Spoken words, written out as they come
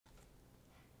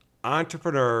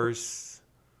entrepreneurs,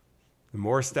 the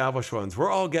more established ones,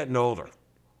 we're all getting older.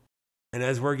 And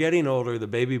as we're getting older, the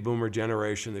baby boomer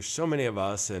generation, there's so many of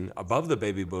us and above the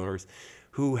baby boomers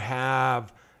who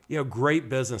have, great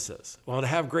businesses. Well, to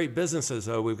have great businesses,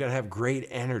 though, we've got to have great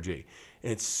energy.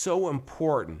 And it's so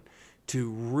important to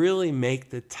really make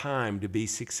the time to be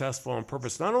successful on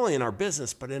purpose, not only in our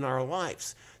business, but in our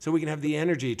lives. So we can have the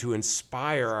energy to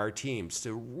inspire our teams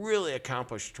to really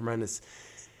accomplish tremendous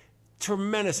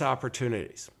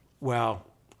opportunities. Well,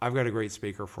 I've got a great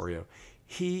speaker for you.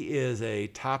 He is a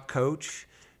top coach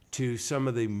to some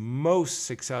of the most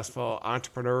successful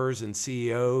entrepreneurs and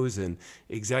CEOs and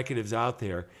executives out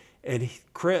there. And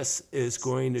Chris is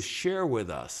going to share with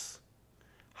us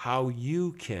how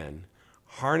you can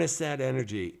harness that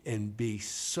energy and be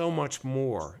so much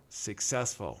more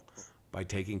successful by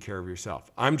taking care of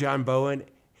yourself. I'm John Bowen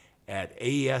at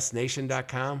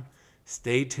AESNation.com.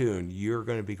 Stay tuned. You're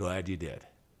going to be glad you did.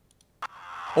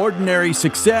 Ordinary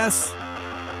success?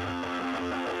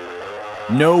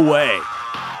 No way.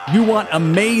 You want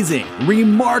amazing,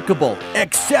 remarkable,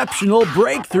 exceptional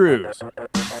breakthroughs.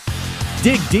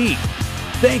 Dig deep,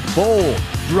 think bold,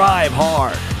 drive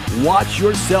hard, watch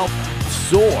yourself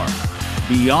soar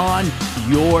beyond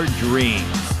your dreams.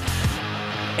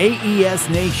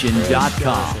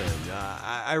 AESNation.com.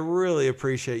 I really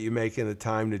appreciate you making the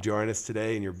time to join us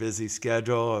today in your busy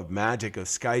schedule of magic of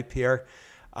Skype here.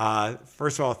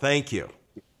 First of all, thank you.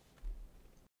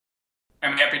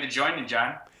 I'm happy to join you,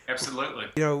 John. Absolutely.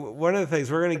 One of the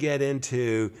things we're going to get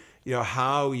into,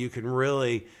 how you can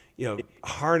really,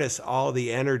 harness all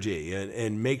the energy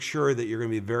and make sure that you're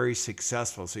going to be very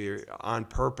successful. So you're on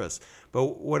purpose.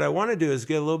 But what I want to do is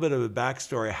get a little bit of a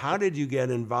backstory. How did you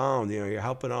get involved? You're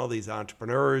helping all these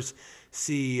entrepreneurs,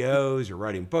 CEOs, you're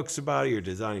writing books about it, you're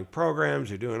designing programs,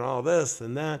 you're doing all this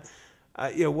and that.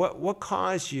 What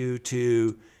caused you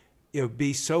to,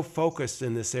 be so focused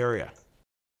in this area?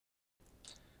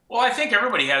 Well, I think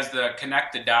everybody has to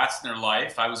connect the dots in their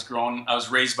life. I was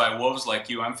raised by wolves like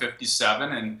you. I'm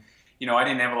 57, and I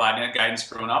didn't have a lot of guidance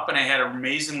growing up, and I had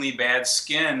amazingly bad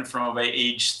skin from about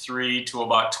age 3 to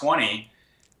about 20.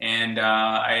 And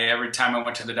every time I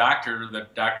went to the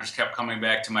doctors kept coming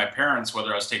back to my parents,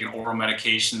 whether I was taking oral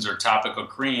medications or topical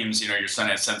creams. Your son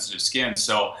has sensitive skin,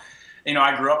 so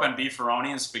I grew up on beefaroni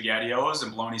and SpaghettiOs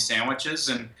and bologna sandwiches,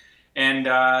 and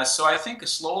so I think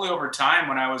slowly over time,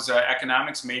 when I was an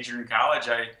economics major in college,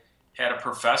 I had a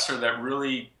professor that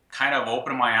really kind of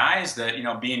opened my eyes that,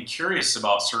 being curious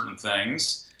about certain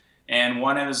things. And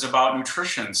one is about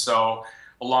nutrition. So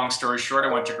a long story short,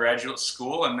 I went to graduate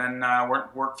school and then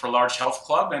worked for a large health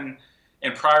club. And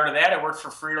prior to that, I worked for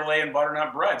Frito-Lay and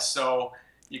butternut bread. So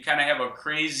you kind of have a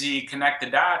crazy connect the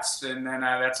dots. And then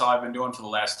that's all I've been doing for the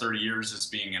last 30 years is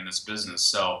being in this business.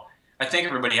 So I think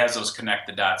everybody has those connect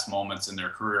the dots moments in their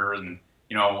career, and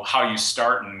how you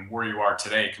start and where you are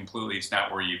today completely is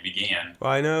not where you began.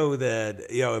 Well, I know that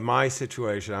in my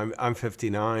situation, I'm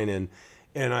 59,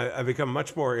 and I've become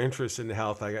much more interested in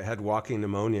health. I had walking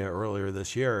pneumonia earlier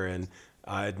this year, and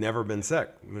I had never been sick.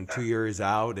 I've been 2 years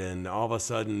out, and all of a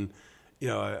sudden,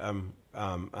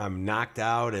 I'm knocked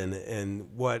out. And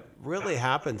what really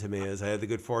happened to me is I had the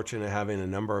good fortune of having a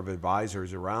number of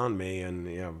advisors around me,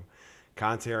 and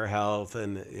Concierge Health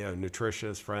and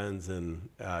nutritionist friends and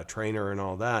trainer and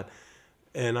all that.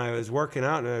 And I was working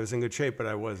out and I was in good shape, but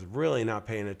I was really not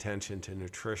paying attention to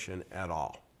nutrition at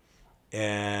all.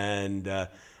 And I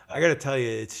got to tell you,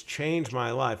 it's changed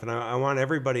my life. And I want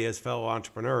everybody as fellow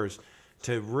entrepreneurs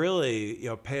to really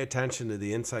pay attention to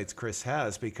the insights Chris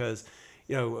has, because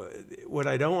what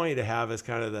I don't want you to have is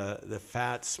kind of the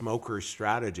fat smoker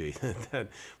strategy that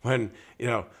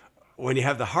when you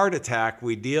have the heart attack,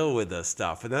 we deal with this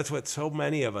stuff. And that's what so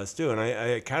many of us do. And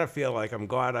I kind of feel like I'm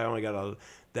glad I only got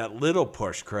that little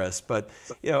push, Chris. But,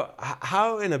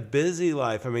 how in a busy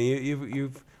life, I mean,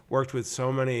 you've worked with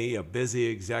so many busy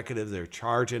executives, they're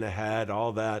charging ahead,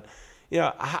 all that.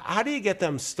 How do you get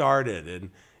them started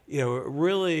and,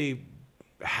 really,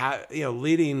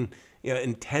 leading,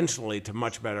 intentionally to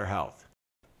much better health?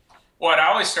 Well, it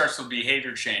always starts with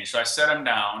behavior change. So I set them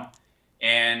down.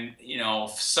 And,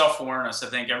 self-awareness, I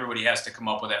think everybody has to come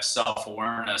up with that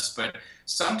self-awareness, but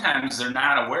sometimes they're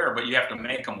not aware, but you have to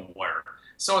make them aware.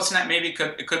 So it's not, maybe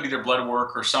it could be their blood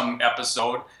work or some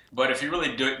episode, but if you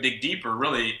really dig deeper,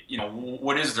 really,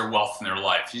 what is their wealth in their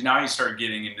life? Now you start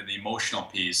getting into the emotional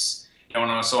piece. So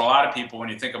a lot of people, when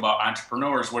you think about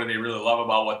entrepreneurs, what do they really love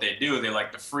about what they do? They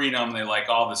like the freedom, they like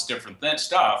all this different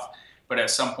stuff, but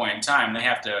at some point in time,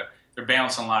 they're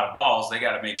balancing a lot of balls. They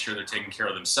got to make sure they're taking care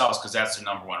of themselves because that's their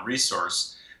number one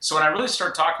resource. So when I really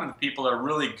start talking to the people that are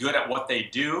really good at what they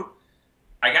do,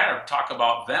 I got to to talk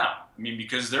about them. I mean,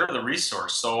 because they're the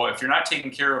resource. So if you're not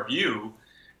taking care of you,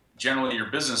 generally your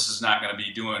business is not going to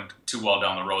be doing too well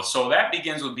down the road. So that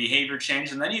begins with behavior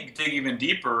change, and then you dig even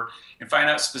deeper and find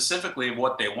out specifically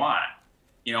what they want,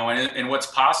 you know, and what's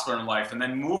possible in life, and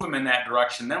then move them in that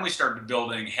direction. Then we start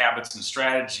building habits and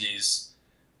strategies.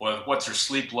 What's their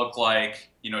sleep look like?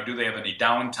 You know, do they have any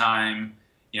downtime?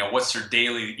 You know, what's their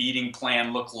daily eating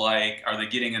plan look like? Are they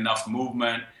getting enough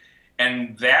movement?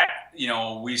 And that, you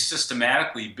know, we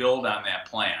systematically build on that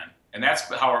plan. And that's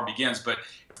how it begins. But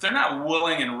if they're not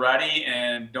willing and ready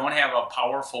and don't have a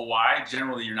powerful why,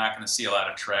 generally you're not going to see a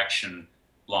lot of traction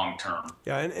long term.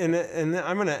 Yeah, and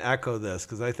I'm going to echo this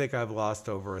because I think I've lost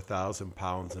over 1,000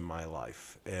 pounds in my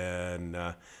life. And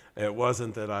it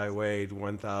wasn't that I weighed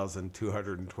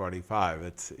 1,225.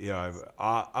 It's, you know,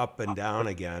 I've up and down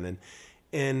again.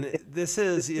 And this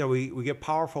is, you know, we get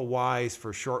powerful whys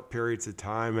for short periods of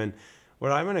time. And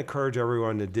what I'm going to encourage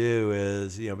everyone to do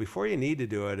is, you know, before you need to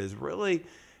do it, is really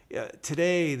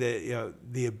today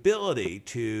the ability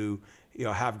to, you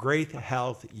know, have great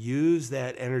health, use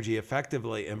that energy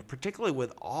effectively, and particularly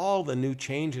with all the new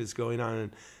changes going on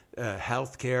in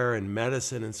healthcare and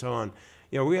medicine and so on.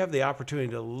 You know, we have the opportunity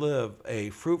to live a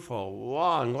fruitful,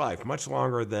 long life, much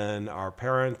longer than our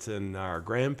parents and our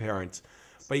grandparents.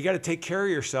 But you got to take care of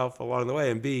yourself along the way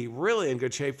and be really in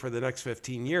good shape for the next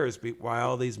 15 years while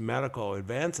all these medical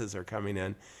advances are coming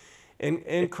in.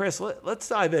 And Chris, let's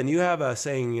dive in. You have a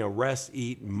saying, you know, rest,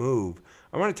 eat, move.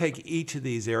 I want to take each of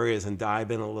these areas and dive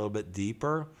in a little bit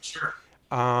deeper. Sure.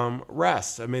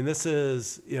 Rest. I mean, this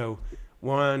is, you know,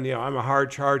 one, you know, I'm a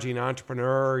hard charging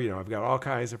entrepreneur. You know, I've got all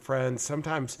kinds of friends.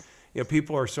 Sometimes, you know,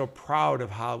 people are so proud of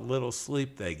how little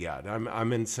sleep they get.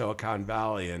 I'm in Silicon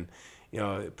Valley and, you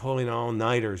know, pulling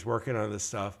all-nighters, working on this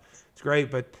stuff. It's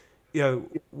great, but, you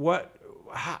know,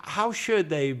 how should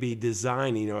they be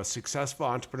designing, you know, a successful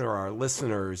entrepreneur, our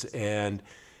listeners and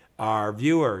our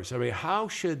viewers? I mean, how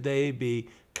should they be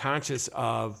conscious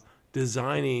of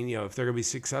designing, you know, if they're going to be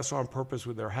successful on purpose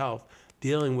with their health,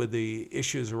 dealing with the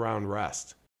issues around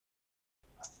rest?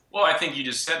 Well, I think you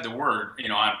just said the word, you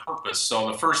know, on purpose. So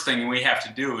the first thing we have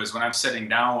to do is when I'm sitting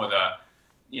down with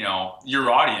you know, your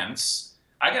audience,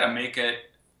 I got to make it,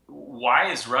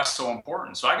 why is rest so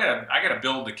important? So I got to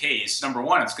build the case. Number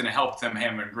one, it's going to help them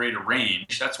have a greater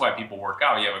range. That's why people work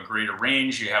out. You have a greater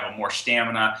range, you have a more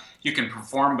stamina, you can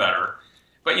perform better.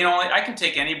 But, you know, I can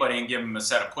take anybody and give them a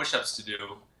set of push-ups to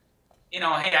do. You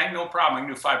know, hey, I have no problem, I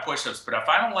can do 5 push-ups, but if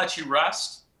I don't let you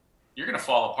rest, you're going to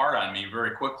fall apart on me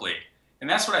very quickly. And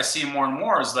that's what I see more and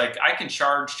more is like, I can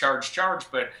charge,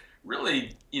 but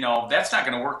really, you know, that's not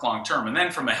going to work long term. And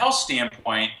then from a health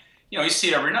standpoint, you know, you see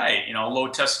it every night, you know, low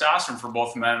testosterone for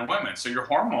both men and women. So your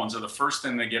hormones are the first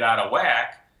thing that get out of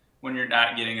whack when you're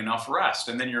not getting enough rest.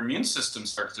 And then your immune system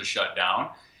starts to shut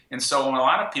down. And so when a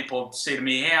lot of people say to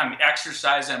me, hey, I'm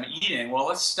exercising, I'm eating,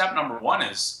 well, step number one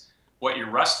is what your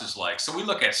rest is like. So we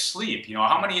look at sleep. You know,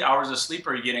 how many hours of sleep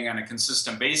are you getting on a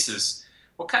consistent basis?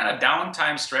 What kind of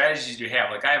downtime strategies do you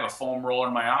have? Like I have a foam roller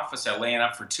in my office. I lay it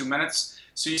up for 2 minutes.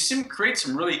 So you create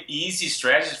some really easy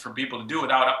strategies for people to do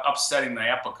without upsetting the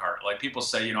apple cart. Like people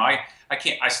say, you know,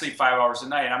 I sleep 5 hours a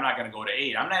night. I'm not going to go to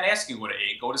 8. I'm not asking you to go to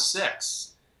 8. Go to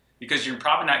 6, because you're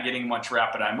probably not getting much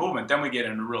rapid eye movement. Then we get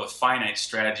into really finite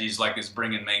strategies like is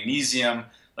bringing magnesium,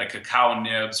 like cacao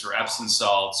nibs or Epsom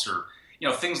salts, or you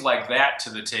know, things like that to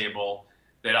the table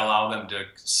that allow them to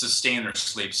sustain their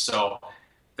sleep. So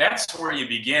that's where you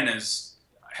begin, is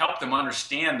help them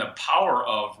understand the power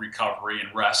of recovery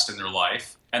and rest in their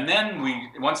life. And then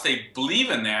once they believe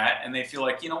in that and they feel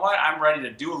like, you know what, I'm ready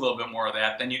to do a little bit more of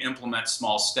that, then you implement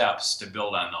small steps to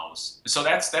build on those. So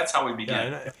that's how we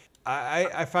begin. Yeah,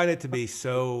 I find it to be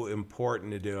so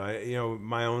important to do. You know,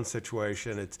 my own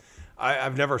situation,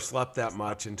 I've never slept that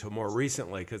much until more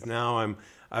recently, because now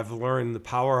I've learned the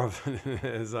power of it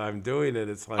as I'm doing it.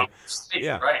 It's like,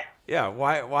 yeah, right. Yeah,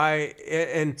 why,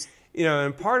 and you know,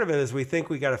 and part of it is we think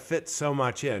we got to fit so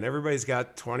much in. Everybody's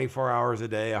got 24 hours a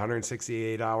day,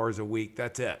 168 hours a week.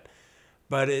 That's it.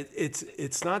 But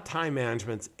it's not time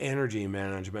management, it's energy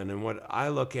management. And what I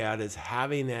look at is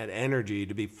having that energy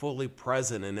to be fully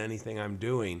present in anything I'm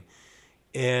doing.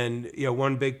 And you know,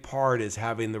 one big part is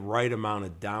having the right amount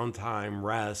of downtime,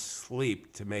 rest,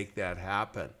 sleep to make that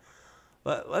happen.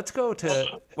 Let's go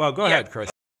to, well, go ahead, Chris.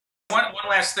 One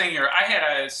last thing here. I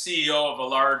had a CEO of a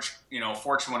large, you know,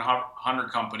 Fortune 100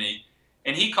 company,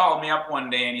 and he called me up one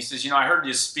day and he says, you know, I heard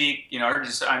you speak, you know, I heard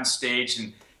you on stage, and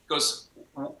he goes,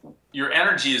 your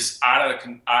energy is out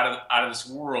of this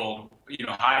world. You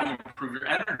know, how do you improve your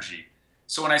energy?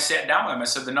 So when I sat down with him, I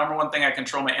said, the number one thing I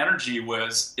control my energy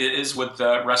is with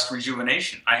rest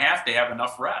rejuvenation. I have to have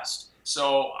enough rest.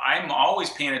 So I'm always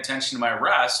paying attention to my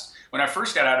rest. When I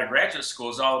first got out of graduate school, it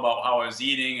was all about how I was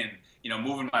eating and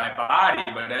moving my body.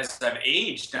 But as I've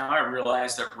aged, now I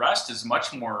realize that rest is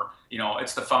much more.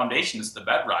 It's the foundation, it's the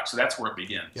bedrock. So that's where it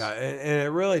begins. Yeah, and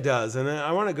it really does. And then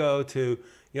I want to go to,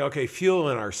 okay,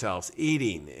 fueling ourselves,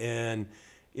 eating. And,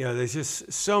 there's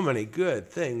just so many good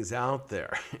things out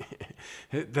there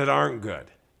that aren't good.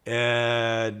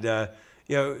 And,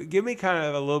 give me kind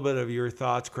of a little bit of your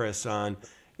thoughts, Chris, on,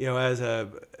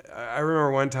 I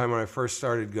remember one time when I first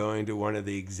started going to one of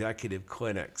the executive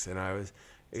clinics, and I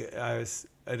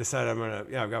decided I'm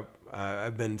gonna,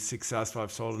 I've been successful.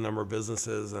 I've sold a number of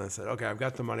businesses, and I said, okay, I've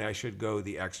got the money. I should go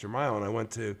the extra mile. And I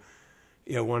went to,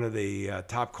 one of the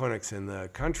top clinics in the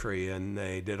country, and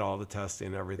they did all the testing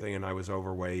and everything, and I was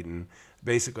overweight, and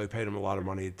basically paid them a lot of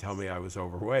money to tell me I was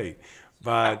overweight.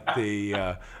 But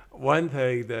the one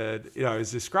thing that, I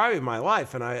was describing my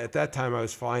life, and at that time I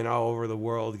was flying all over the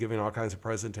world, giving all kinds of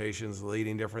presentations,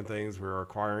 leading different things. We were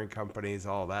acquiring companies,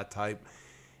 all that type.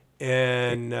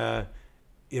 And,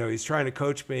 he's trying to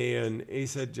coach me, and he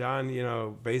said,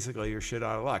 John, basically you're shit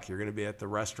out of luck. You're going to be at the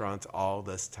restaurants all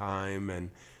this time, and,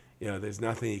 there's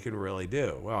nothing you can really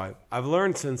do. Well, I've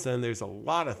learned since then there's a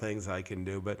lot of things I can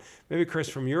do, but maybe, Chris,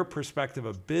 from your perspective,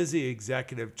 a busy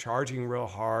executive charging real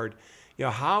hard,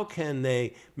 how can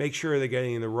they make sure they're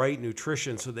getting the right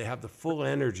nutrition so they have the full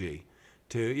energy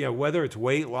to, whether it's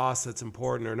weight loss that's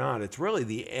important or not, it's really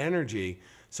the energy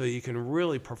so you can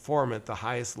really perform at the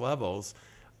highest levels,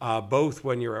 both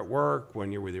when you're at work,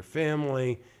 when you're with your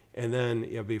family, and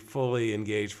then be fully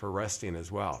engaged for resting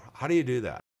as well. How do you do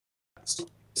that?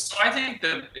 So I think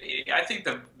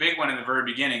the big one in the very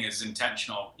beginning is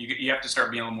intentional. You have to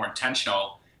start being a little more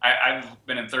intentional. I've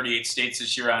been in 38 states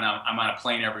this year, and I'm on a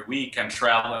plane every week. I'm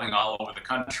traveling all over the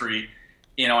country,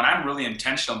 and I'm really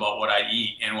intentional about what I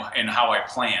eat and how I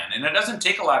plan. And it doesn't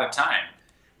take a lot of time.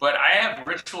 But I have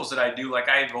rituals that I do, like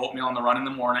I have oatmeal on the run in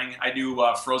the morning. I do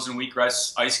frozen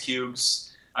wheatgrass ice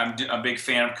cubes. I'm a big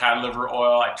fan of cod liver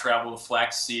oil. I travel with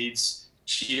flax seeds,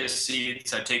 chia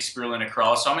seeds. I take spirulina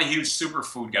chlorella. So I'm a huge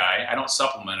superfood guy. I don't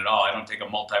supplement at all. I don't take a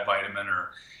multivitamin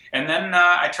and then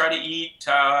I try to eat,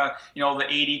 the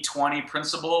 80-20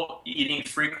 principle, eating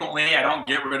frequently. I don't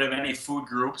get rid of any food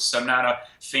groups. I'm not a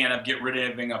fan of get rid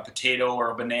of a potato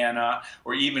or a banana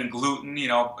or even gluten,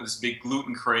 this big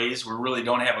gluten craze. We really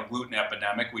don't have a gluten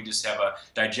epidemic. We just have a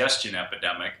digestion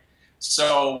epidemic.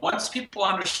 So once people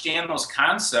understand those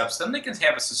concepts, then they can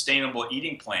have a sustainable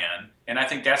eating plan. And I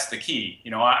think that's the key.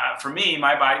 For me,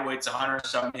 my body weight's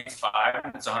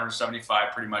 175. It's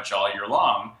 175 pretty much all year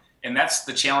long. And that's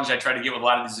the challenge I try to get with a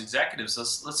lot of these executives.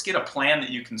 Let's get a plan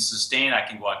that you can sustain. I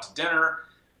can go out to dinner.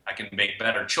 I can make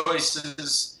better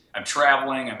choices. I'm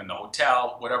traveling. I'm in the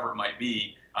hotel, whatever it might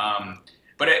be.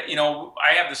 But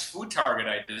I have this food target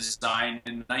I designed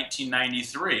in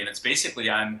 1993, and it's basically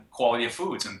on quality of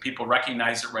foods. And people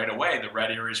recognize it right away. The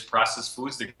red area is processed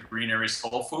foods. The green area is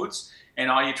whole foods. And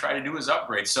all you try to do is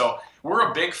upgrade. So we're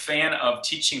a big fan of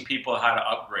teaching people how to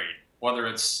upgrade, whether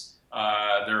it's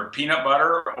their peanut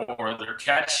butter or their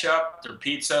ketchup, their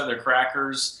pizza, their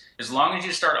crackers. As long as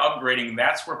you start upgrading,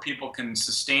 that's where people can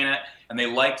sustain it, and they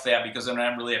like that because they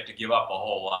don't really have to give up a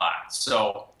whole lot.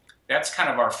 So that's kind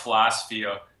of our philosophy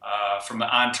from an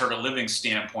on-target living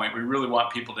standpoint. We really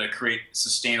want people to create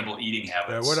sustainable eting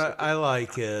habits. What I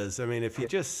like is, if you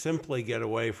just simply get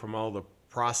away from all the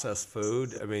processed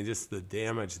food, just the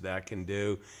damage that can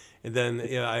do. And then,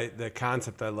 the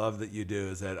concept I love that you do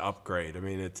is that upgrade.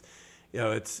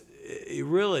 It's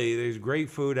really, there's great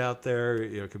food out there.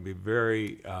 It can be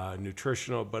very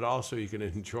nutritional, but also you can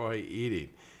enjoy eating.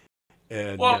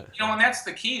 And, and that's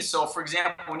the key. So, for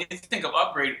example, when you think of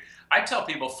upgrade, I tell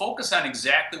people focus on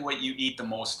exactly what you eat the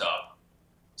most of.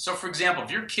 So, for example, if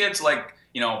your kids like,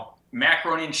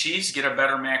 macaroni and cheese, get a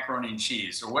better macaroni and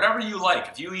cheese, or whatever you like.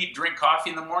 If you drink coffee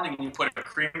in the morning and you put a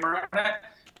creamer in it,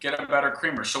 get a better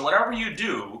creamer. So whatever you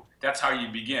do, that's how you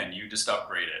begin. You just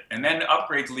upgrade it. And then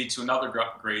upgrades lead to another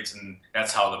upgrades, and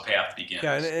that's how the path begins.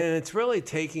 Yeah, and it's really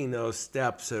taking those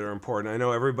steps that are important. I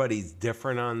know everybody's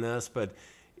different on this, but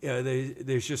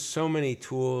there's just so many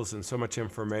tools and so much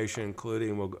information,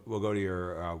 including, we'll go to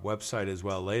your website as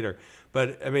well later.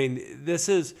 But, this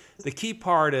is, the key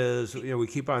part is, we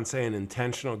keep on saying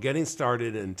intentional, getting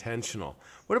started intentional.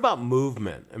 What about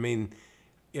movement?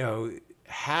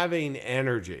 Having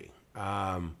energy.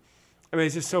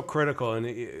 It's just so critical.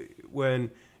 And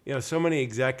when, so many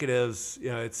executives,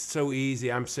 it's so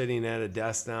easy. I'm sitting at a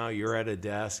desk now, you're at a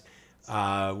desk.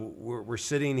 We're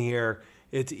sitting here.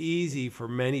 It's easy for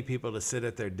many people to sit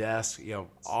at their desk,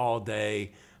 all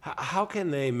day. How can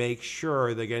they make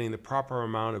sure they're getting the proper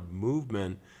amount of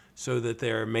movement so that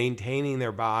they're maintaining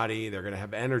their body, they're going to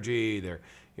have energy, they're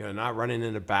not running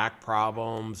into back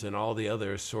problems and all the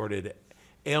other assorted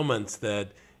ailments that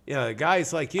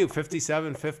guys like you,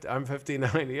 57, 50, I'm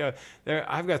 59.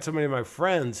 I've got so many of my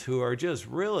friends who are just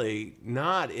really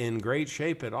not in great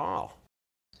shape at all.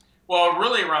 Well,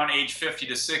 really around age 50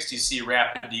 to 60, see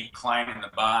rapid decline in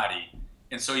the body.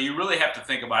 And so you really have to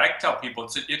think about it. I tell people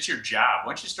it's your job.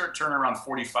 Once you start turning around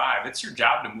 45, it's your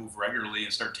job to move regularly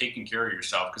and start taking care of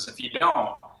yourself. Because if you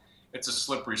don't, it's a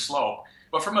slippery slope.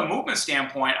 But from a movement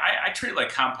standpoint, I treat it like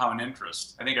compound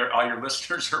interest. I think all your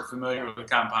listeners are familiar with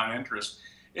compound interest.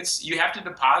 You have to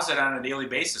deposit on a daily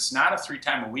basis, not a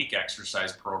 3-time-a-week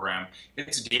exercise program.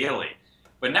 It's daily.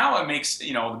 But now it makes,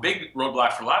 the big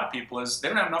roadblock for a lot of people is they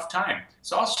don't have enough time.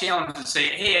 So I'll challenge them to say,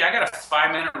 hey, I got a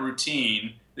 5-minute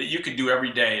routine that you could do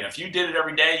every day. And if you did it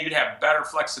every day, you'd have better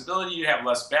flexibility, you'd have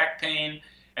less back pain.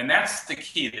 And that's the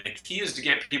key. The key is to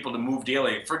get people to move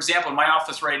daily. For example, in my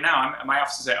office right now, my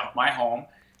office is at my home.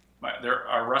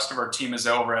 Our rest of our team is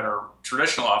over at our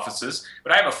traditional offices.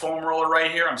 But I have a foam roller right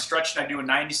here. I'm stretching. I do a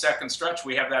 90-second stretch.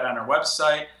 We have that on our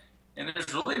website. And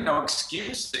there's really no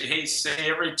excuse. Hey, say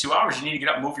every 2 hours you need to get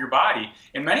up and move your body.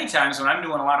 And many times when I'm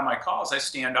doing a lot of my calls, I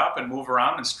stand up and move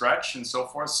around and stretch and so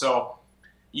forth. So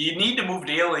you need to move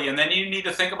daily, and then you need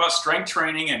to think about strength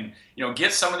training and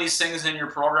get some of these things in your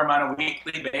program on a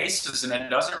weekly basis. And it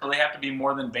doesn't really have to be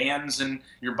more than bands and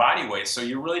your body weight. So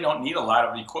you really don't need a lot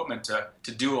of equipment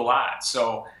to do a lot.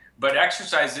 So, but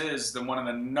exercise is one of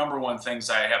the number one things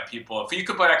I have people. If you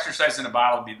could put exercise in a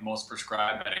bottle, it'd be the most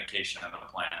prescribed medication on the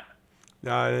planet.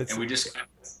 No, it's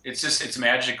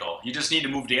magical. You just need to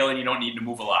move daily, and you don't need to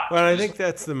move a lot. Well, I think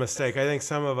that's the mistake. I think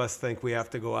some of us think we have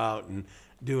to go out and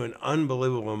do an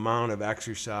unbelievable amount of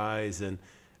exercise. And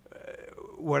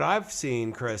what I've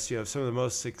seen, Chris, some of the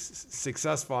most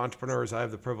successful entrepreneurs I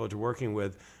have the privilege of working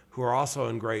with who are also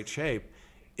in great shape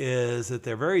is that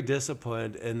they're very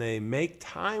disciplined and they make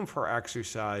time for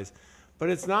exercise, but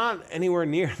it's not anywhere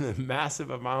near the massive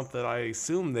amount that I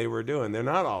assumed they were doing. They're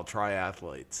not all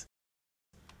triathletes.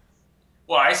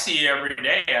 Well, I see every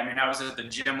day. I mean, I was at the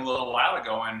gym a little while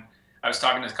ago, and I was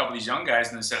talking to a couple of these young guys,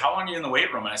 and they said, how long are you in the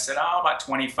weight room? And I said, about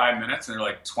 25 minutes. And they're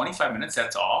like, 25 minutes,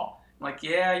 that's all? I'm like,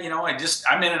 yeah,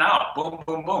 I'm in and out, boom,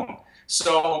 boom, boom.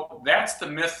 So that's the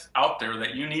myth out there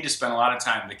that you need to spend a lot of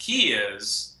time. The key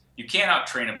is you can't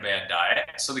out-train a bad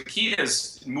diet. So the key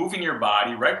is moving your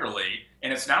body regularly.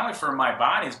 And it's not only for my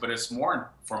bodies, but it's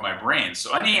more for my brain.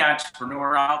 So any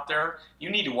entrepreneur out there,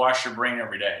 you need to wash your brain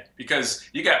every day because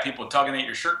you got people tugging at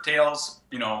your shirt tails,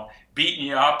 beating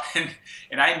you up.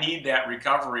 And I need that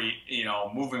recovery,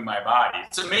 moving my body.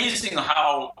 It's amazing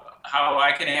how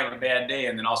I can have a bad day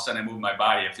and then all of a sudden I move my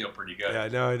body, I feel pretty good. Yeah,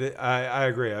 no, I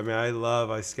agree. I mean, I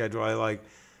like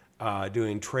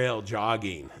doing trail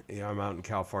jogging. I'm out in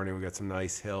California. We got some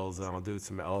nice hills and I'll do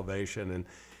some elevation and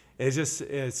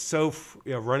it's so,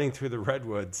 running through the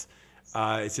redwoods.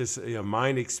 It's just,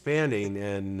 mind expanding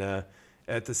and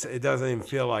it doesn't even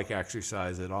feel like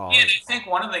exercise at all. And I think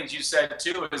one of the things you said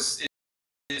too is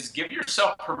give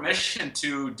yourself permission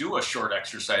to do a short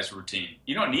exercise routine.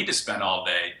 You don't need to spend all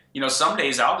day. Some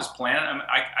days I'll just plan.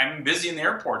 I'm busy in the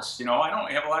airports. I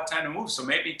don't have a lot of time to move. So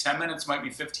maybe 10 minutes might be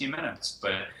 15 minutes.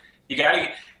 But you got to,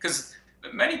 because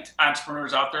many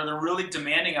entrepreneurs out there, they're really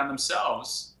demanding on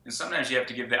themselves. And sometimes you have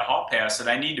to give that hall pass that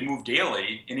I need to move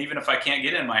daily. And even if I can't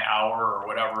get in my hour or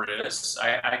whatever it is,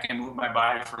 I can move my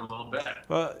body for a little bit.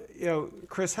 Well,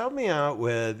 Chris, help me out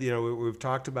with, we've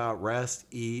talked about rest,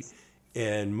 eat,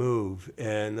 and move.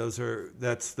 And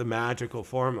that's the magical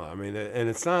formula. I mean, and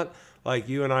it's not like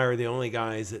you and I are the only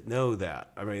guys that know that.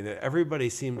 I mean,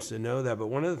 everybody seems to know that. But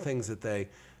one of the things that they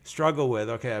struggle with,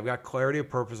 okay, I've got clarity of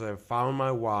purpose. I've found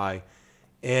my why,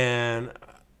 and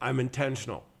I'm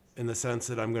intentional in the sense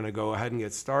that I'm going to go ahead and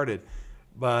get started.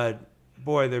 But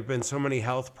boy, there have been so many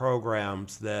health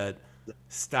programs that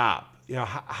stop.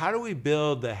 How do we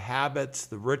build the habits,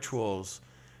 the rituals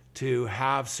to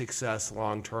have success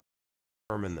long-term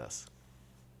in this?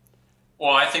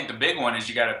 Well, I think the big one is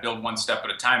you got to build one step at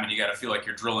a time, and you got to feel like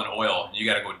you're drilling oil. You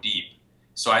got to go deep.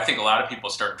 So I think a lot of people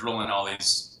start drilling all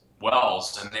these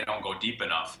wells, and they don't go deep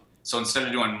enough. So instead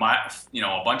of doing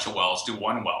a bunch of wells, do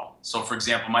one well. So for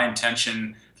example, my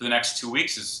intention for the next 2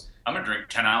 weeks is I'm going to drink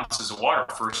 10 ounces of water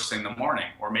first thing in the morning.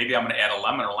 Or maybe I'm going to add a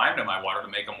lemon or lime to my water to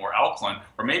make them more alkaline.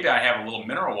 Or maybe I have a little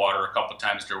mineral water a couple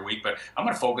times during a week, but I'm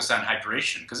going to focus on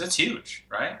hydration because it's huge,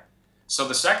 right? So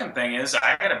the second thing is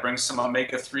I got to bring some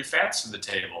omega-3 fats to the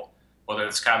table, whether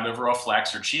it's cod liver oil,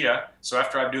 flax, or chia. So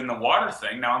after I'm doing the water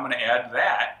thing, now I'm going to add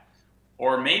that.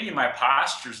 Or maybe my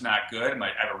posture's not good, I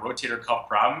have a rotator cuff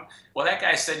problem. Well, that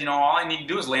guy said, all I need to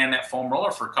do is lay on that foam roller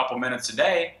for a couple minutes a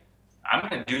day. I'm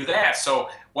going to do that. So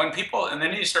when people, and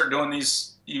then you start doing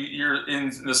these, you're in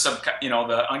the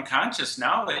the unconscious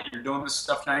now that you're doing this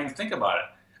stuff, not even think about it.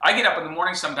 I get up in the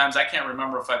morning sometimes, I can't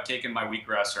remember if I've taken my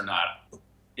wheatgrass or not.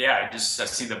 Yeah, I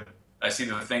see the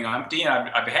thing empty, and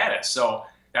I've had it. So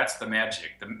that's the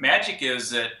magic. The magic is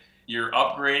that you're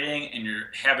upgrading and you're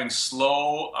having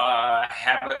slow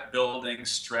habit building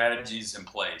strategies in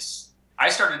place. I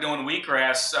started doing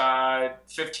wheatgrass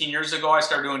 15 years ago. I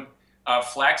started doing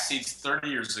flax seeds 30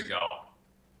 years ago.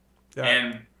 Yeah.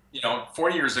 And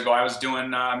 40 years ago, I was doing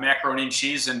macaroni and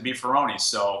cheese and beefaroni.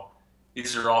 So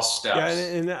these are all steps. Yeah,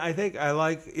 and I think I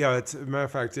like, it's a matter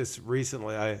of fact, just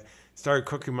recently I started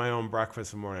cooking my own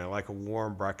breakfast in the morning. I like a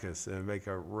warm breakfast and make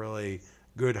a really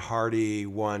good, hearty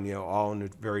one, all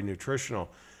very nutritional.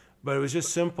 But it was just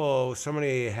simple.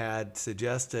 Somebody had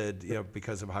suggested,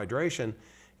 because of hydration,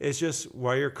 it's just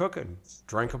while you're cooking,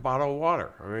 drink a bottle of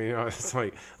water. I mean, it's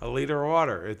like a liter of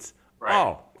water. It's,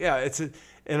 right.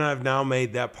 And I've now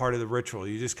made that part of the ritual.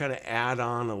 You just kind of add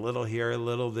on a little here, a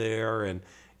little there, and,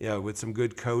 with some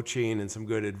good coaching and some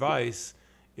good advice,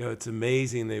 it's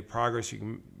amazing the progress you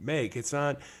can make. It's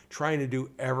not trying to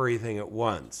do everything at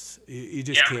once. You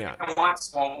just can't. Everything at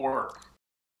once won't work.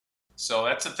 So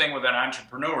that's the thing with an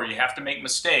entrepreneur. You have to make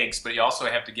mistakes, but you also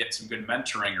have to get some good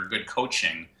mentoring or good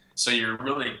coaching. So you're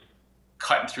really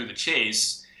cutting through the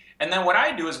chase. And then what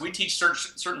I do is we teach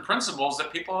certain principles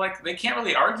that people they can't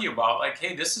really argue about. Like,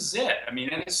 hey, this is it. I mean,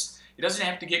 it doesn't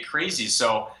have to get crazy.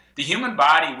 So the human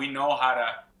body, we know how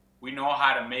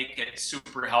to make it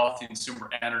super healthy and super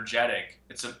energetic.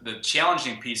 It's the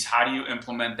challenging piece. How do you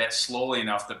implement that slowly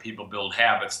enough that people build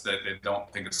habits that they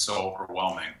don't think it's so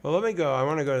overwhelming? Well, let me go. I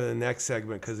want to go to the next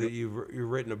segment because you've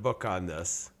written a book on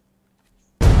this.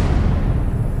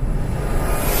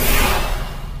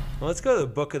 Well, let's go to the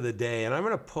book of the day, and I'm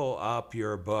going to pull up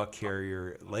your book here,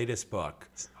 your latest book,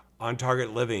 On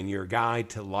Target Living, your guide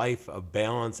to life of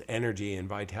balance, energy, and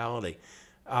vitality.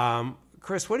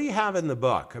 Chris, what do you have in the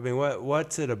book? I mean,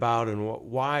 what's it about and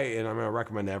why? And I'm going to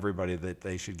recommend to everybody that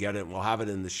they should get it. And we'll have it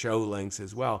in the show links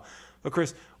as well. But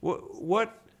Chris,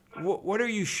 what are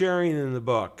you sharing in the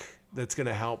book that's going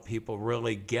to help people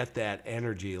really get that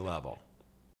energy level?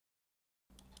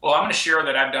 Well, I'm going to share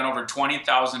that I've done over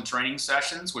 20,000 training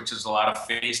sessions, which is a lot of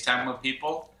face time with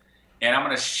people. And I'm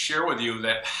going to share with you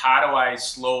that how do I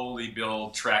slowly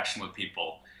build traction with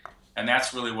people? And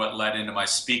that's really what led into my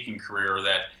speaking career,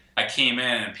 that I came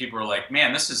in and people were like,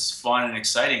 man, this is fun and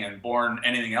exciting, and born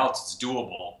anything else, it's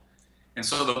doable. And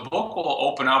so the book will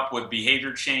open up with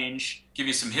behavior change, give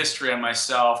you some history on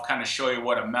myself, kind of show you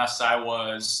what a mess I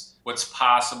was, what's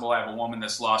possible. I have a woman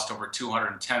that's lost over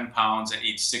 210 pounds at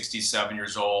age 67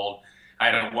 years old. I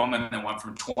had a woman that went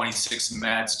from 26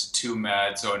 meds to 2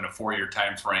 meds, so in a 4-year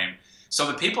time frame. So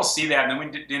the people see that, and then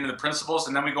we get into the principles,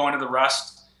 and then we go into the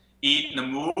rest, eat and the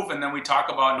move, and then we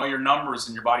talk about know your numbers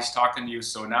and your body's talking to you.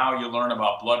 So now you learn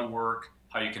about blood work,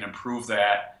 how you can improve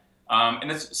that.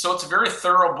 And it's a very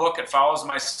thorough book. It follows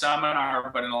my seminar,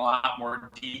 but in a lot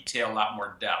more detail, a lot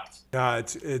more depth.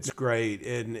 It's great.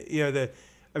 And,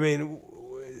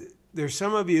 there's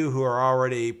some of you who are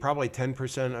already, probably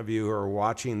 10% of you who are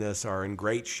watching this are in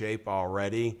great shape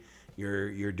already.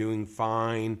 You're doing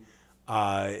fine.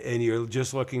 And you're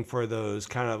just looking for those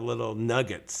kind of little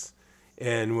nuggets.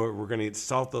 And we're going to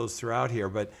salt those throughout here.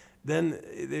 But then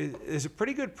there's a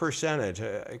pretty good percentage.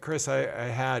 Chris, I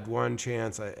had one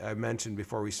chance, I mentioned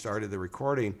before we started the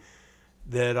recording,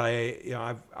 that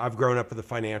I've grown up in the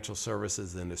financial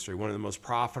services industry, one of the most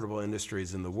profitable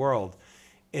industries in the world.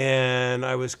 And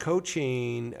I was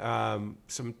coaching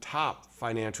some top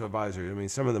financial advisors. I mean,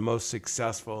 some of the most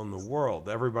successful in the world.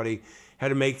 Everybody had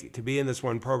to be in this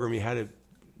one program, you had to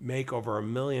make over $1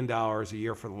 million a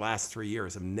year for the last 3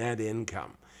 years of net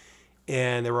income.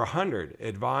 And there were 100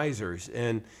 advisors.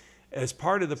 And as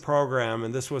part of the program,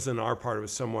 and this wasn't our part, it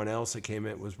was someone else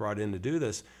that was brought in to do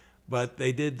this, but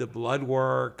they did the blood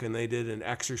work and they did an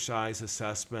exercise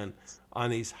assessment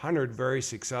on these 100 very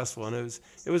successful. And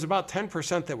it was about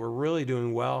 10% that were really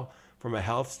doing well from a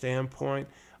health standpoint.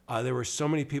 There were so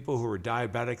many people who were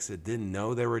diabetics that didn't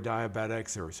know they were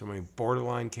diabetics. There were so many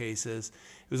borderline cases.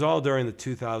 It was all during the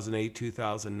 2008,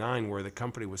 2009 where the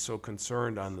company was so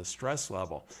concerned on the stress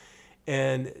level.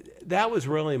 And that was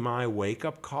really my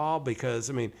wake-up call because,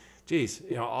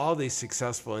 all these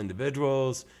successful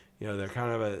individuals, they're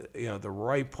kind of the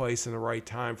right place in the right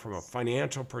time from a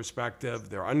financial perspective.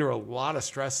 They're under a lot of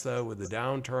stress, though, with the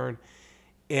downturn.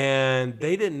 And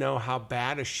they didn't know how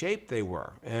bad a shape they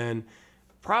were. And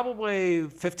probably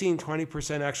 15,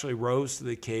 20% actually rose to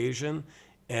the occasion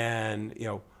and,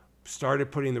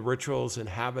 started putting the rituals and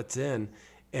habits in.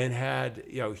 and had,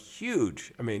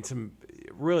 huge, I mean, some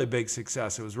really big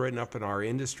success. It was written up in our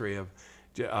industry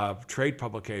of trade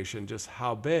publication, just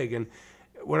how big. And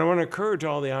what I want to encourage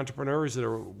all the entrepreneurs that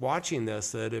are watching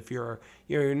this, that if you're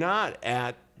not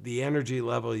at the energy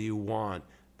level you want,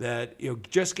 that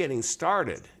just getting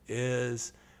started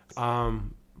is,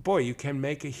 boy, you can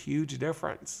make a huge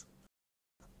difference.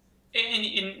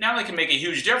 And not only can make a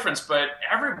huge difference, but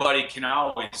everybody can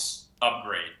always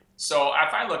upgrade. So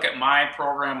if I look at my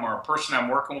program or a person I'm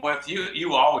working with,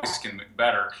 you always can make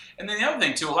better. And then the other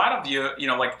thing too, a lot of you,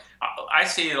 like I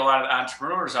see a lot of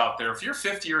entrepreneurs out there, if you're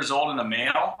 50 years old and a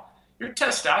male, your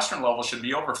testosterone level should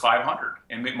be over 500.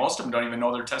 And most of them don't even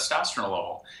know their testosterone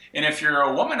level. And if you're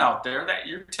a woman out there, that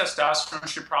your testosterone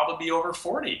should probably be over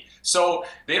 40. So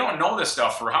they don't know this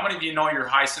stuff. For how many of you know your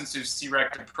high sensitive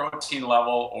C-reactive protein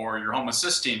level or your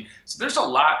homocysteine? So there's a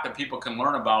lot that people can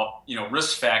learn about,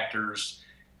 risk factors,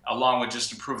 along with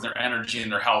just improve their energy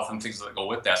and their health and things that go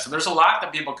with that. So there's a lot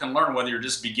that people can learn, whether you're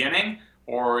just beginning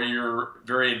or you're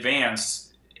very advanced.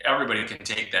 Everybody can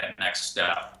take that next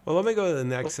step. Well, let me go to the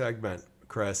next segment,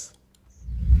 Chris.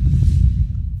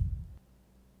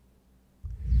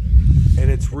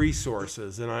 And it's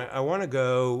resources. And I want to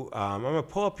go, I'm going to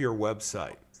pull up your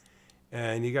website.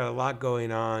 And you got a lot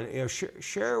going on.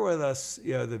 Share with us,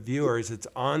 the viewers. It's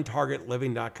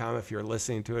ontargetliving.com if you're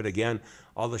listening to it. Again,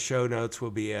 all the show notes will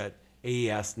be at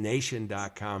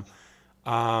aesnation.com.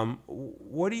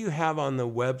 What do you have on the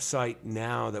website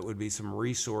now that would be some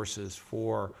resources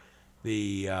for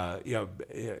the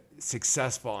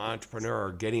successful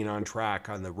entrepreneur getting on track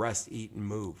on the rest, eat, and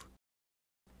move?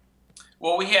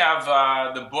 Well, we have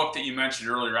the book that you mentioned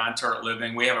earlier, On Target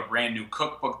Living. We have a brand new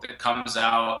cookbook that comes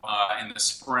out in the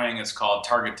spring. It's called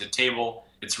Target to Table.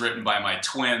 It's written by my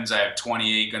twins. I have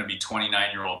 28, going to be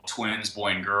 29-year-old twins,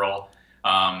 boy and girl.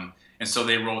 And so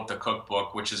they wrote the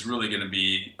cookbook, which is really going to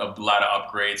be a lot of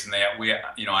upgrades. And I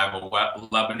have a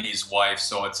Lebanese wife,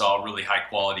 so it's all really high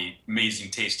quality, amazing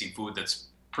tasting food that's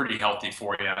pretty healthy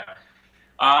for you.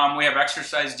 We have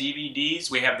exercise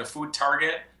DVDs. We have the Food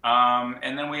Target.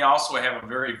 And then we also have a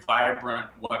very vibrant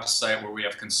website where we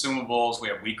have consumables. We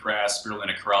have wheatgrass,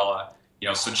 spirulina, chlorella.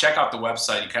 So check out the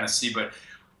website. You kind of see, but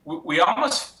we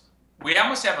almost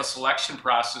have a selection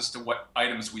process to what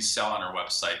items we sell on our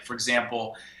website. For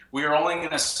example, we are only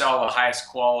going to sell the highest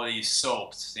quality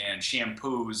soaps and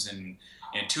shampoos and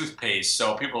toothpaste.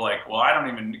 So people are like, well, I don't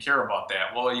even care about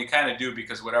that. Well, you kind of do,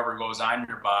 because whatever goes on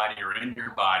your body or in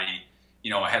your body,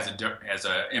 has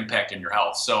an impact in your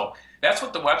health. So that's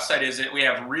what the website is. We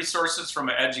have resources from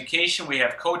education. We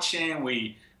have coaching.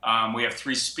 We have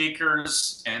 3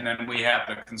 speakers, and then we have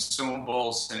the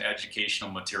consumables and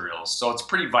educational materials. So it's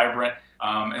pretty vibrant.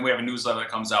 And we have a newsletter that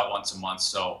comes out once a month.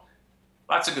 So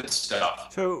lots of good stuff.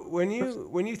 So when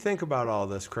you think about all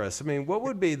this, Chris, I mean, what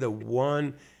would be the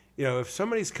one, if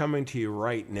somebody's coming to you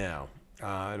right now,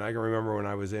 and I can remember when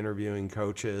I was interviewing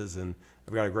coaches, and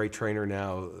I've got a great trainer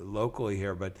now locally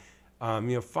here, but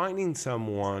finding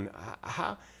someone,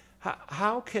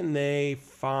 how can they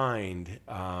find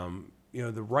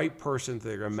the right person that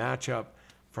they're going to match up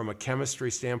from a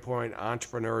chemistry standpoint,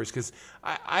 entrepreneurs? Because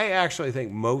I actually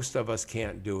think most of us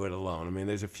can't do it alone. I mean,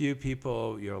 there's a few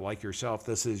people, like yourself,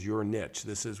 this is your niche.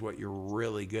 This is what you're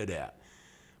really good at.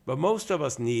 But most of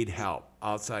us need help,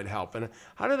 outside help. And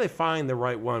how do they find the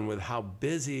right one with how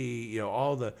busy,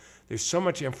 there's so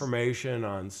much information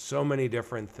on so many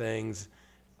different things,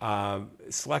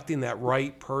 selecting that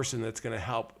right person that's going to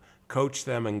help coach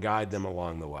them and guide them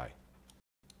along the way?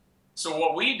 So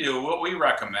what we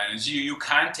recommend is you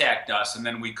contact us, and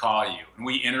then we call you and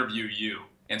we interview you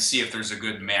and see if there's a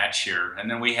good match here. And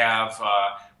then we have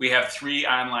 3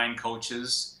 online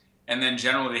coaches, and then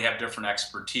generally they have different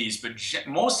expertise. But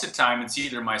most of the time it's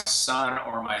either my son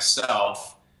or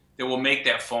myself that will make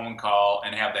that phone call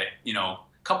and have that,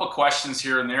 couple questions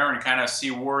here and there and kind of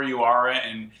see where you are at.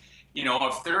 And,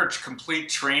 if they're a complete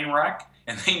train wreck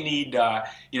and they need,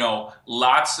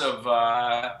 lots of,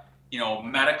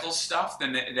 medical stuff,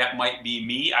 then that might be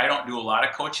me. I don't do a lot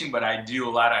of coaching, but I do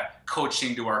a lot of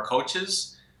coaching to our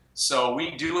coaches. So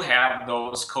we do have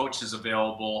those coaches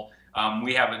available.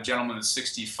 We have a gentleman that's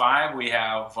 65. We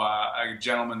have a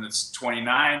gentleman that's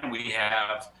 29. We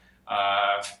have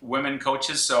women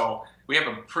coaches. So we have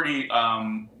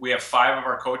we have 5 of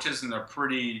our coaches, and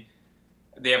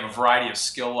they have a variety of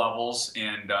skill levels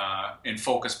and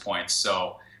focus points.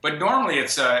 So, but normally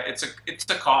it's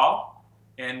a call.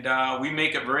 And we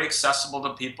make it very accessible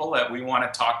to people that we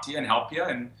want to talk to you and help you,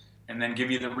 and then give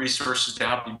you the resources to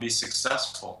help you be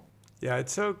successful. Yeah,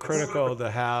 it's so critical to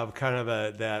have kind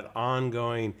of that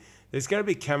ongoing there's got to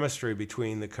be chemistry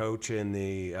between the coach and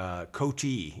the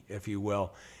coachee, if you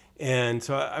will. And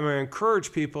so I'm going to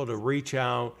encourage people to reach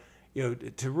out,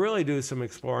 to really do some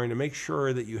exploring, to make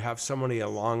sure that you have somebody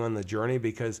along on the journey,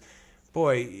 because,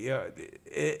 boy,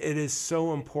 it is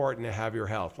so important to have your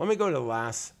health. Let me go to the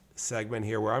last segment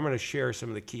here where I'm going to share some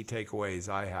of the key takeaways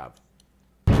I have.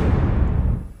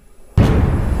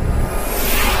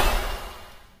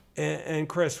 And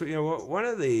Chris, one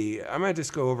of the, I might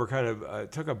just go over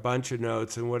took a bunch of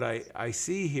notes, and what I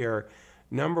see here,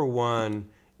 number one,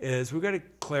 is we've got a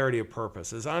clarity of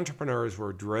purpose. As entrepreneurs,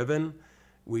 we're driven.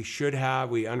 We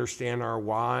understand our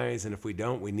whys, and if we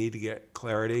don't, we need to get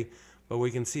clarity. But we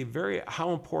can see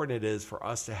how important it is for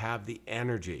us to have the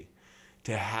energy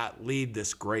to lead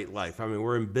this great life. I mean,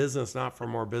 we're in business not for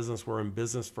more business, we're in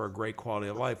business for a great quality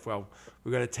of life. Well,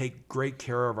 we've got to take great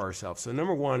care of ourselves. So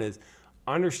number one is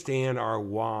understand our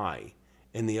why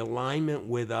and the alignment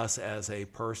with us as a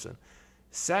person.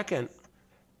 Second,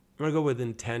 I'm going to go with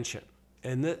intention.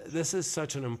 And this is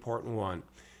such an important one,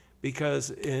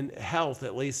 because in health,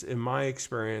 at least in my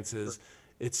experiences,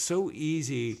 it's so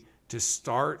easy to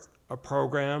start a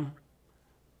program,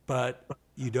 but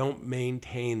you don't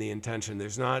maintain the intention.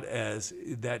 There's not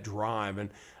that drive.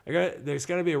 And there's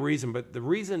got to be a reason, but the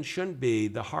reason shouldn't be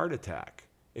the heart attack.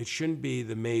 It shouldn't be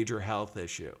the major health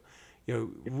issue.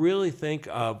 Really think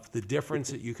of the difference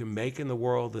that you can make in the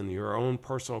world and your own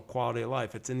personal quality of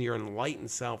life. It's in your enlightened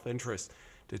self-interest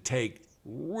to take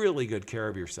really good care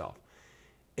of yourself.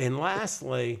 And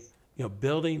lastly,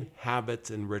 building habits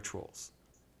and rituals.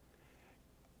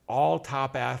 All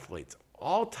top athletes,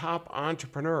 all top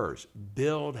entrepreneurs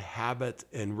build habits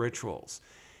and rituals.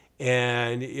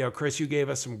 And, Chris, you gave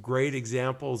us some great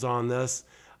examples on this.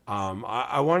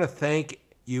 I want to thank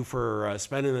you for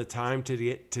spending the time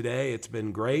today. It's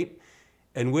been great.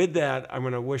 And with that, I'm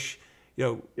going to wish,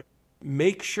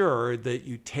 make sure that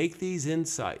you take these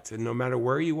insights, and no matter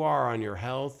where you are on your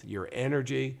health, your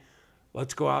energy,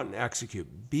 let's go out and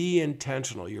execute. Be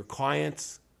intentional. Your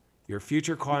clients, your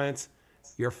future clients,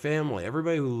 your family,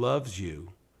 everybody who loves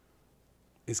you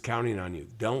is counting on you.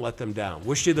 Don't let them down.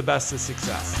 Wish you the best of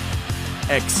success.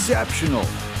 Exceptional,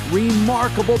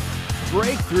 remarkable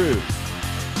breakthroughs.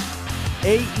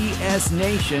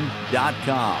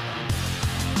 AESNation.com.